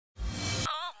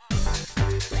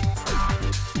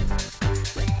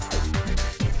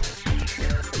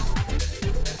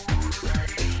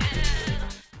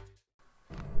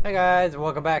Hey guys,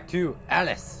 welcome back to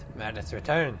Alice Madness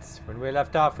Returns. When we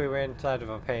left off, we were inside of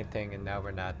a painting, and now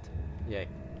we're not. Yay.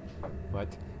 What?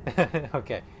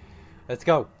 Okay, let's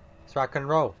go. Let's rock and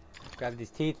roll. Grab these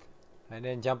teeth, and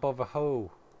then jump over.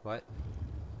 Oh, what?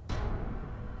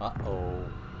 Uh-oh.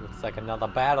 Looks like another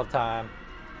battle time.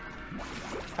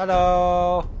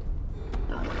 Hello!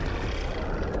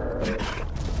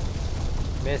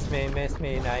 Miss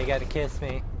me. Now you gotta kiss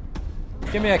me.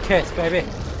 Give me a kiss, baby.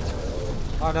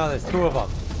 Oh no, there's two of them.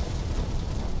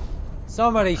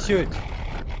 Somebody shoot.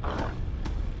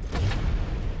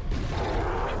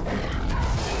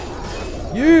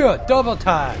 Yeah, double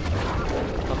time.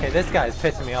 Okay, this guy is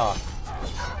pissing me off.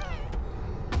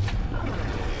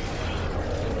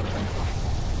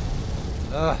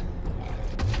 Ugh.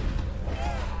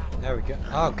 There we go.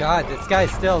 Oh god, this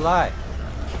guy's still alive.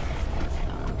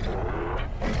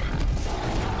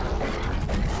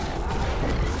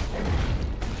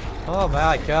 Oh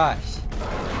my gosh.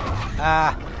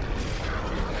 Ah.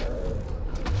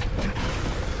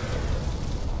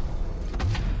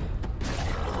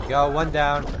 Go, one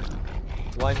down.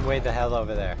 One way the hell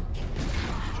over there.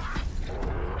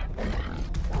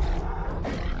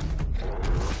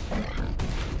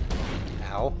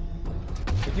 Ow.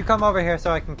 Could you come over here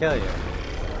so I can kill you?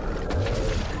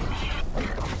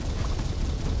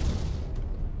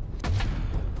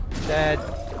 Dead.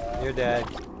 You're dead.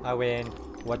 I win.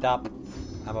 What up?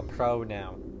 I'm a pro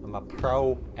now. I'm a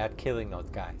pro at killing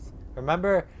those guys.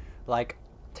 Remember, like,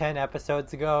 10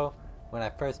 episodes ago, when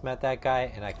I first met that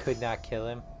guy and I could not kill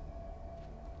him?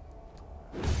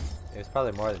 It was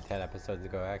probably more than 10 episodes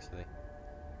ago, actually.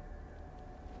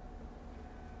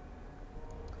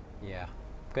 Yeah.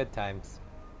 Good times.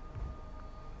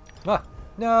 Ah!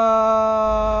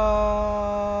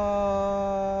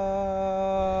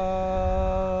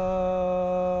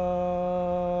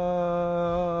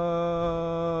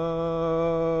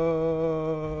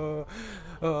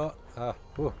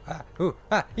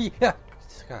 Yeah.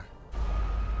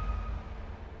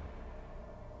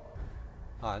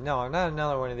 Oh no, not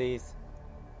another one of these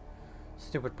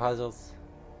stupid puzzles.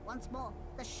 Once more,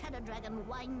 the shadow dragon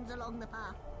winds along the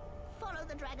path. Follow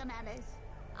the dragon, Alice.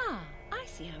 Ah, I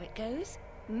see how it goes.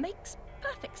 Makes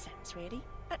perfect sense, really.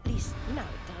 At least now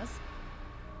it does.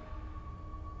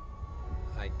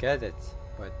 I get it,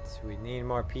 but we need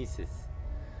more pieces.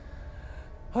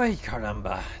 Ay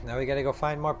caramba! Now we gotta go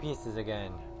find more pieces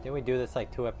again. Didn't we do this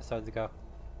like 2 episodes ago?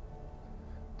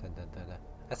 Dun, dun, dun, dun.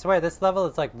 I swear, this level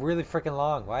is like really freaking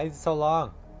long. Why is it so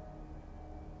long?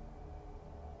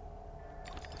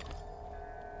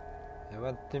 I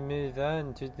want to move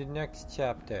on to the next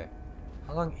chapter.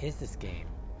 How long is this game?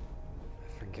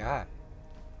 I forgot.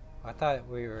 I thought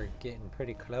we were getting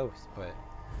pretty close, but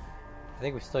I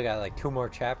think we still got like 2 more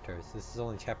chapters. This is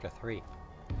only chapter 3.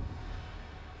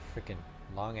 Freaking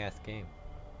long ass game.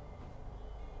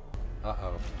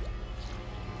 Uh-oh.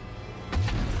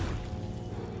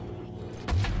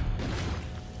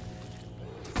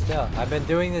 Still, I've been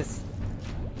doing this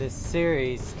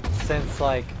series since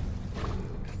like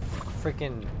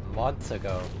freaking months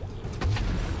ago.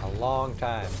 A long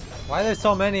time. Why are there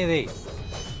so many of these?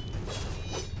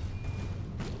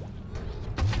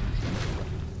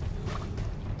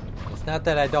 It's not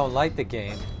that I don't like the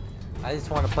game. I just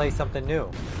want to play something new,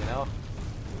 you know?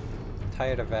 I'm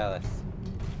tired of Alice.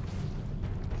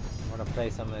 I want to play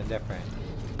something different.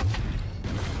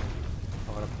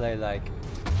 I want to play like...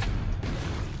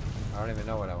 I don't even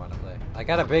know what I want to play.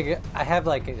 I have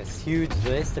like this huge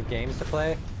list of games to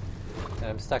play, and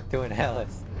I'm stuck doing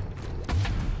Alice.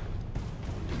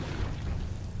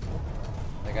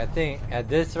 Like I think at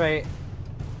this rate,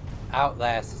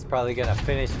 Outlast is probably gonna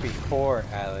finish before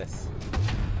Alice.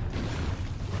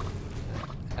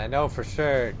 I know for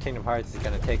sure Kingdom Hearts is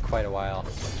gonna take quite a while.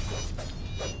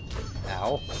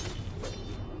 Ow.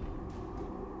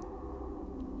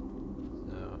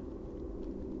 No.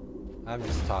 I'm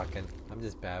just talking. I'm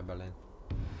just babbling.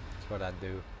 That's what I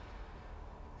do.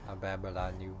 I babble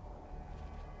on you.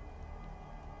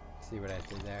 See what I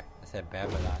did there? I said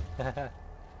Babylon.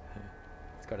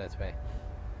 Let's go this way.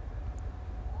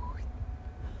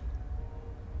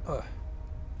 Oh.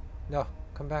 No,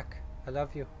 come back. I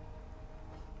love you.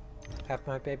 Have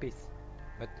my babies.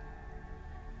 But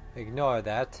ignore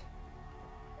that.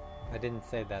 I didn't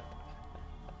say that.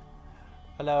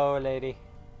 Hello, lady.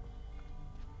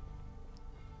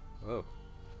 Whoa.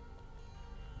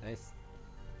 Nice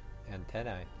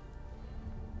antennae.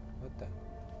 What the?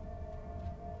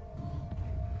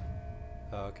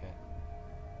 Oh, okay.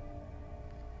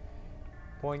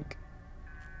 Boink.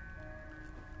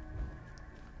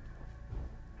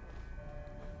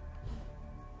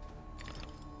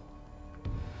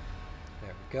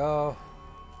 go.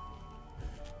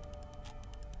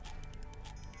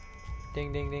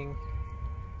 Ding ding ding.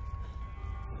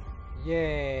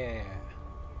 Yeah.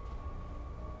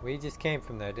 We just came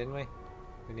from there, didn't we?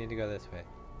 We need to go this way.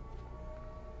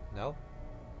 No?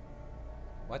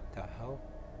 What the hell?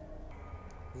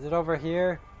 Is it over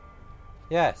here?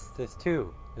 Yes, there's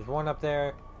two. There's one up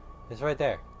there. It's right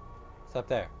there. It's up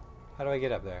there. How do I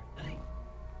get up there?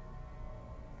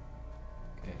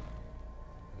 Okay.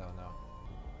 I don't know.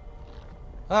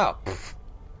 Oh! Pfft.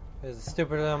 There's a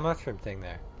stupid little mushroom thing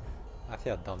there. I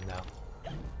feel dumb now.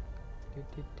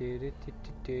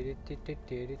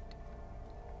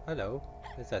 Hello.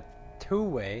 There's a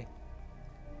two-way.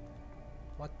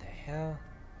 What the hell?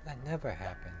 That never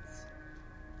happens.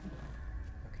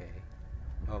 Okay.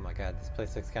 Oh my god, this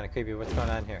place looks kind of creepy. What's going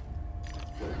on here?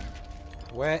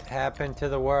 What happened to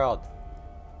the world?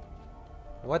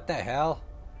 What the hell?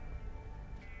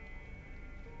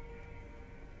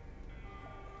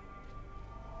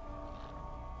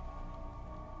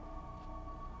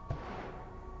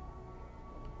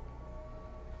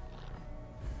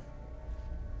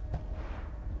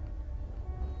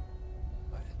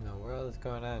 What in the world is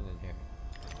going on in here?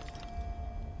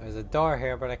 There's a door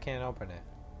here, but I can't open it.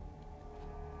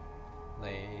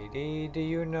 Lady, do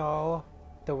you know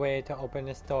the way to open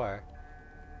this door?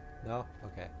 No?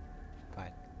 Okay.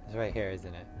 Fine. It's right here,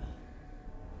 isn't it?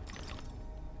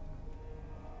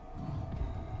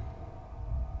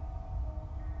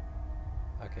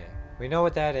 Okay. We know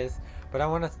what that is, but I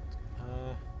want to...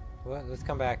 well, let's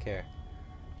come back here.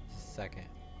 Just a second.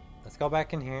 Let's go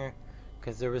back in here,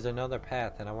 because there was another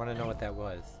path, and I want to know what that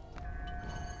was.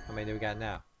 How many do we got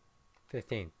now?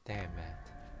 15. Damn, man.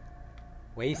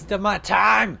 Waste of my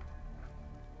time!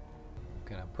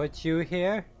 Gonna put you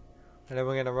here, and then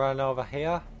we're gonna run over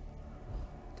here.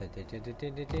 Then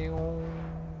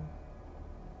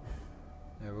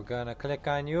we're gonna click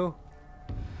on you,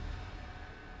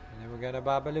 and then we're gonna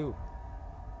babaloo.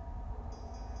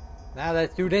 Now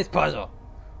let's do this puzzle.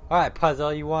 Alright,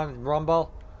 puzzle, you want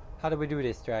rumble? How do we do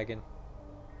this, dragon?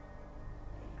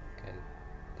 Okay,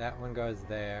 that one goes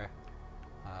there.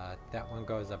 That one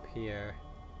goes up here.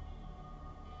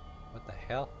 What the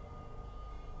hell?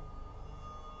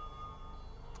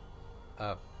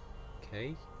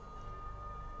 Okay.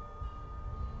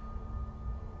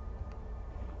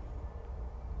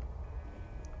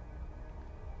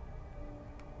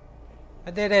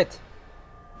 I did it!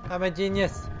 I'm a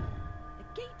genius!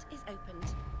 The gate is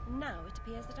opened. Now it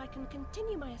appears that I can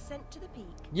continue my ascent to the peak.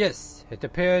 Yes, it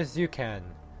appears you can.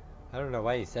 I don't know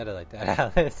why you said it like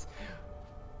that, Alice.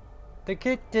 The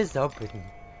gate is open.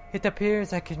 It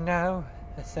appears I can now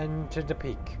ascend to the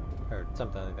peak. Or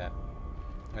something like that.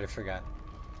 I forgot.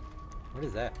 What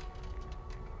is that?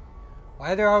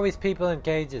 Why are there always people in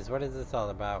cages? What is this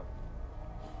all about?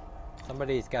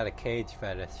 Somebody's got a cage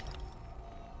fetish.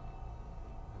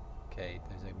 Okay,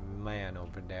 there's a man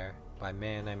over there. By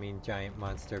man, I mean giant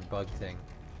monster bug thing.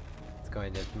 It's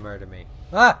going to murder me.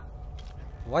 Ah!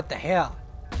 What the hell?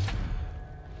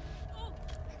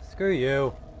 Screw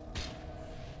you.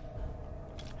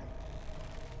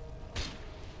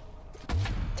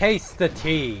 Taste the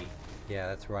tea. Yeah,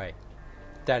 that's right.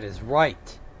 That is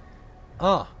right.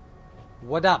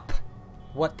 What up?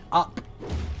 What up?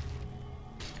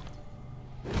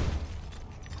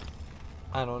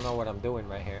 I don't know what I'm doing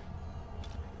right here.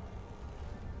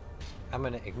 I'm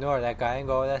gonna ignore that guy and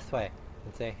go this way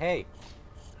and say, hey,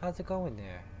 how's it going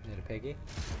there, little piggy?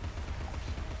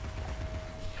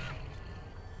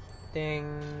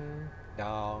 Ding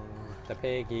dong, the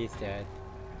piggy's dead.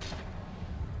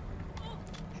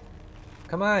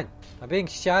 Come on! I'm being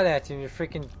shot at you and you're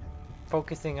freaking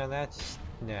focusing on that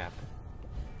snap.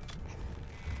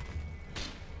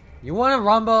 You wanna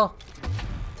rumble?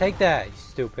 Take that, you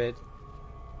stupid.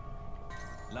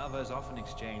 Lovers often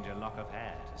exchange a lock of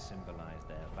hair to symbolize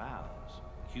their vows.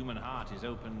 The human heart is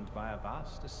opened by a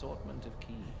vast assortment of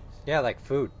keys. Yeah, like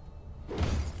food.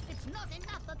 It's not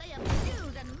enough that they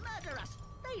abuse and murder us.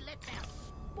 They let their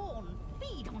spawn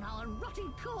feed on our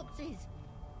rotting corpses.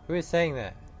 Who is saying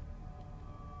that?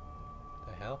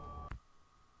 The hell?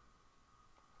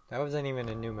 That wasn't even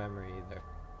a new memory either.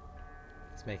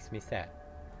 This makes me sad.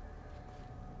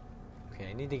 Okay,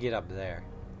 I need to get up there.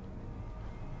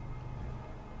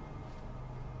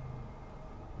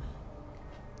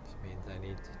 Which means I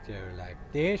need to do like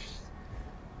this.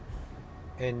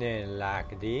 And then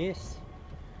like this.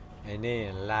 And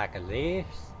then like this.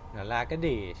 And like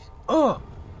this. Oh!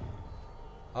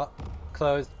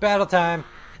 Closed. Battle time!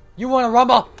 You wanna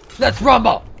rumble? Let's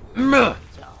rumble!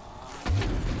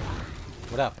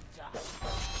 What up?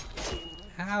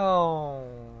 Ow!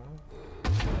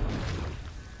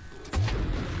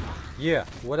 Yeah,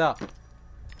 what up?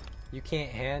 You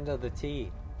can't handle the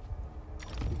tea.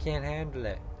 You can't handle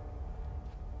it.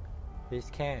 You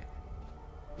just can't.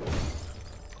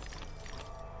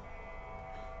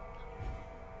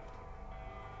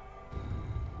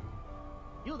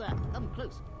 You there, come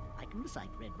close. I can recite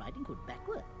Red Riding Hood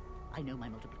backward. I know my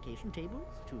multiplication tables,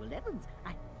 2 11s.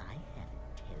 I have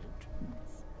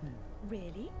intelligence.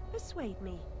 Really? Persuade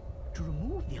me. To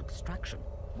remove the obstruction,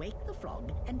 wake the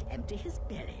frog and empty his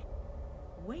belly.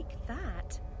 Wake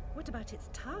that? What about its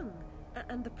tongue?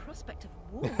 And the prospect of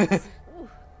wolves? Ooh.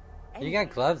 You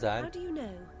got gloves on. How do you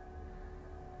know?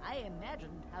 I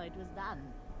imagined how it was done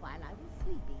while I was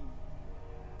sleeping.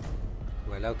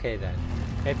 Well, okay then.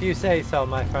 If you say so,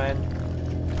 my friend.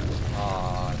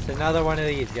 Oh, it's another one of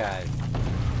these guys.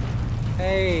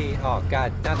 Hey! Oh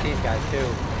god, not these guys too.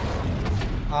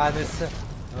 Ah, this...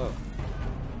 oh.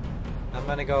 I'm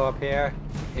gonna go up here,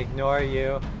 ignore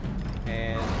you,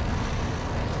 and...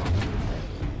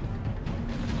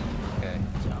 okay.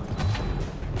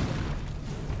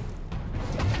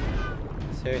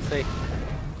 Seriously?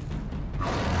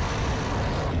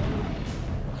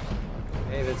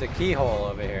 Hey, there's a keyhole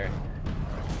over here.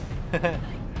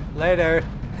 Later!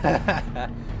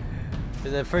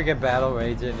 There's a freaking battle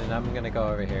raging and I'm gonna go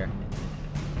over here.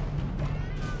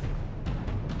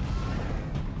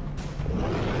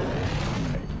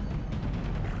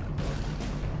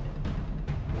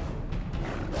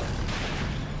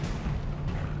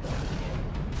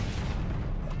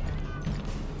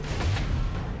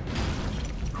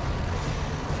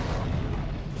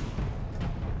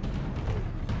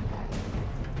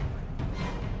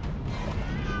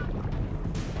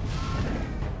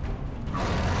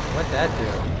 What'd that do?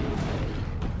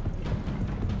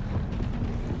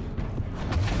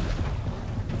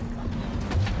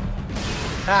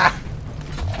 Ah!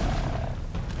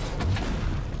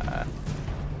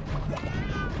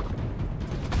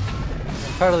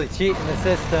 I'm totally cheating the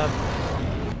system.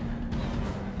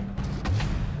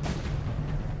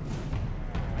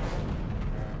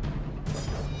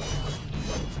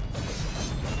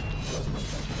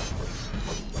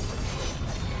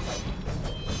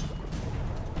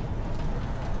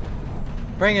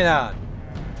 Bring it on.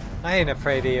 I ain't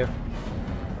afraid of you.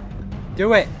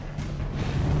 Do it.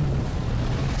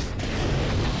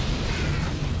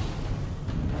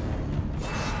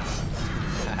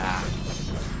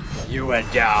 You will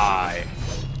die.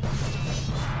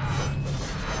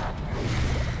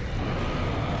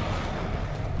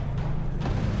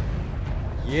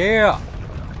 Yeah.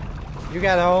 You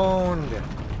got owned.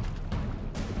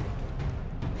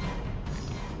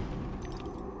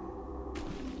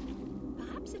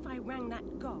 Perhaps if I rang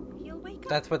that gong, he'll wake up.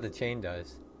 That's what the chain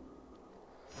does.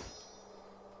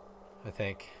 I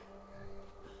think.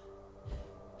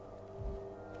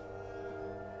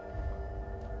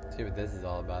 See what this is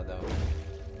all about, though.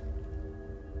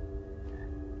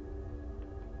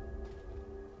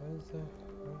 What is that?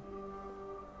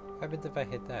 What happens if I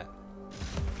hit that?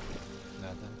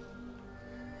 Nothing.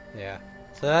 Yeah.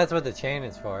 So that's what the chain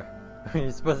is for.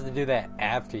 You're supposed to do that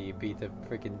after you beat the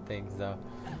freaking things, though.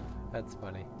 That's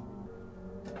funny.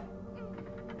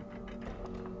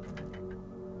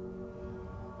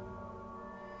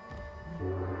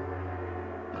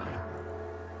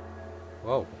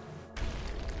 Whoa.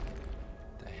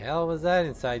 The hell was that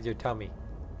inside your tummy?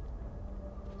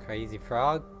 Crazy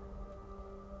frog?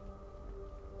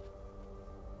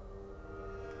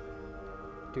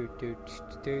 Do do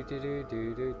do do do do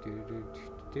do do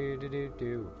do do do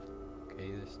do.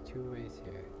 Okay, there's 2 ways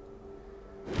here.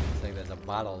 Looks like there's a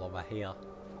bottle over here.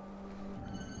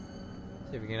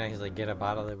 See if we can actually get a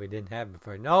bottle that we didn't have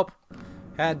before. Nope!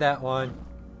 Had that one.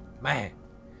 Man,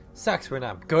 sucks when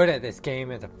I'm good at this game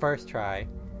at the first try.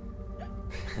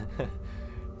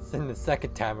 It's in the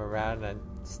second time around and I'm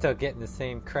still getting the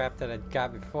same crap that I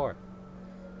got before.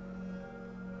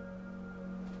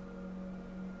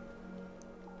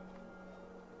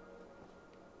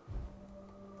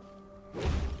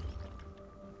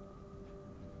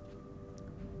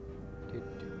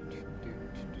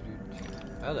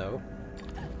 Hello.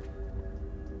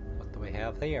 What do we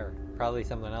have here? Probably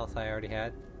something else I already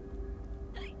had.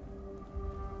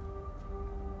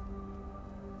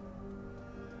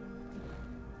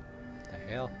 What the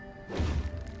hell?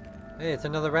 Hey, it's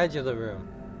another regular room.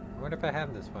 I wonder if I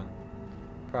have this one.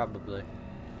 Probably.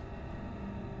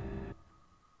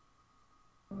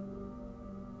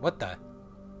 What the?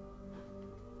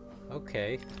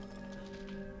 Okay.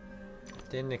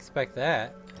 Didn't expect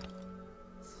that.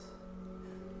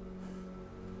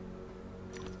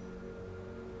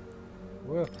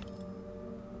 Whoa.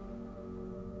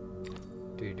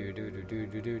 Do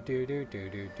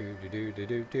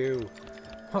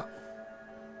Huh.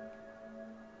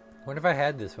 What if I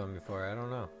had this one before? I don't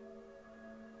know.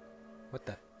 What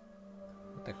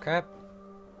the crap?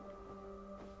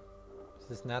 Is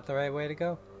this not the right way to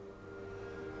go?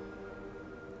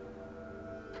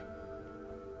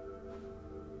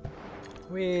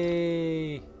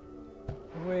 Whee!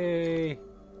 Whee!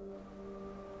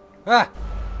 Ah!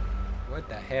 What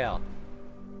the hell?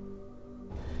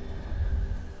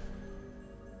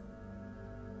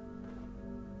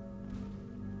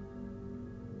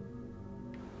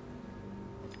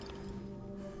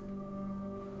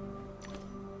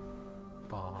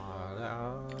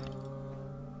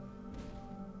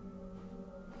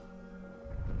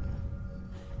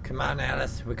 Come on,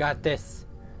 Alice, we got this.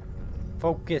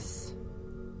 Focus,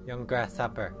 young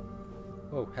grasshopper.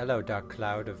 Oh, hello, dark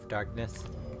cloud of darkness.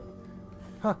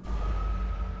 Huh.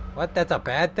 What? That's a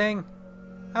bad thing?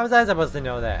 How was I supposed to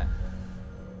know that?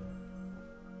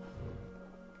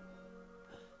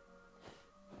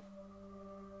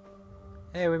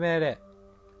 Hey, we made it.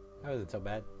 That wasn't so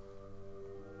bad.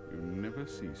 You never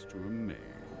cease to amaze.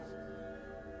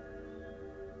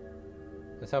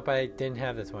 Let's hope I didn't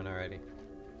have this one already.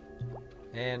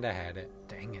 And I had it.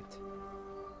 Dang it.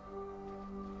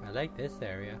 I like this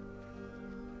area.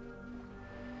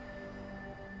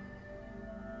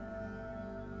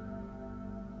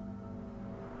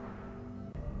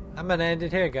 I'm gonna end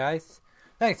it here, guys.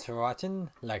 Thanks for watching.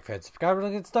 Like, favorite, subscribe,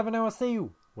 and good stuff, and I will see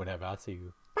you whenever I see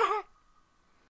you.